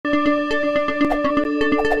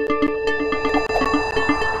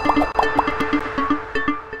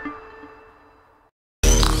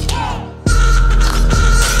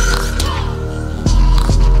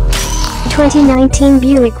2019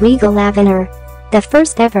 Buick Regal Avenir. The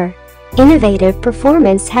first ever innovative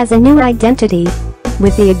performance has a new identity.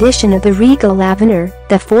 With the addition of the Regal Avenir,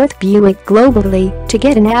 the fourth Buick globally to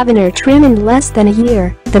get an Avenir trim in less than a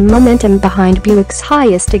year, the momentum behind Buick's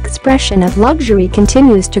highest expression of luxury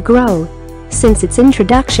continues to grow. Since its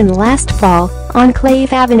introduction last fall,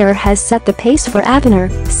 Enclave Avenir has set the pace for Avenir,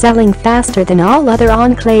 selling faster than all other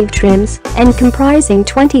Enclave trims and comprising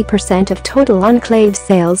 20% of total Enclave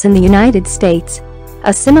sales in the United States.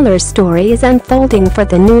 A similar story is unfolding for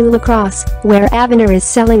the new LaCrosse, where Avenir is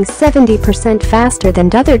selling 70% faster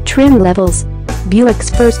than other trim levels. Buick's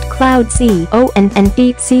first Cloud CO and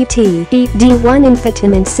ECT D1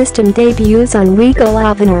 infotainment system debuts on Regal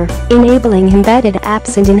Avenir, enabling embedded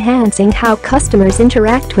apps and enhancing how customers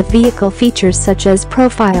interact with vehicle features such as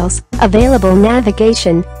profiles, available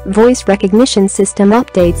navigation, voice recognition system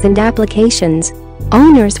updates and applications.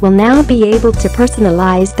 Owners will now be able to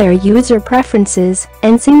personalize their user preferences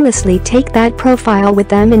and seamlessly take that profile with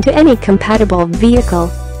them into any compatible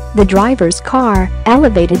vehicle. The driver's car,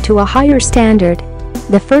 elevated to a higher standard.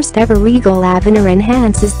 The first ever Regal Avenir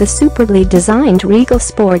enhances the superbly designed Regal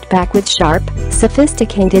Sportback with sharp,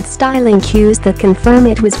 sophisticated styling cues that confirm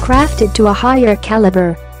it was crafted to a higher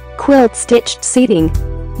caliber. Quilt-stitched seating.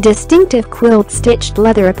 Distinctive quilt-stitched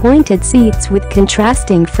leather-appointed seats with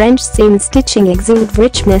contrasting French seam stitching exude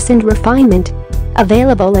richness and refinement.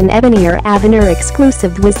 Available in Ebony or Avenir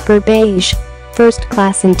exclusive Whisper Beige.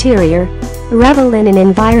 First-class interior. Revel in an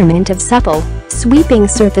environment of supple, sweeping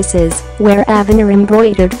surfaces, where Avenir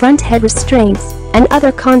embroidered front head restraints and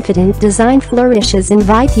other confident design flourishes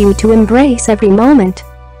invite you to embrace every moment.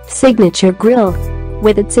 Signature grille.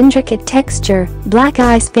 With its intricate texture, black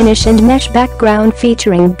ice finish and mesh background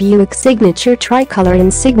featuring Buick's signature tricolor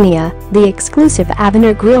insignia, the exclusive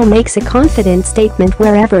Avenir grille makes a confident statement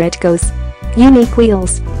wherever it goes. Unique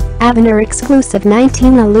wheels. Avenir exclusive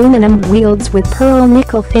 19 aluminum wheels with pearl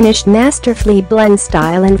nickel finished masterfully blend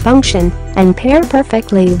style and function, and pair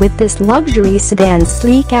perfectly with this luxury sedan's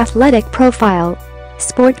sleek athletic profile.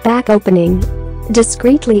 Sportback opening.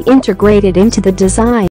 Discreetly integrated into the design.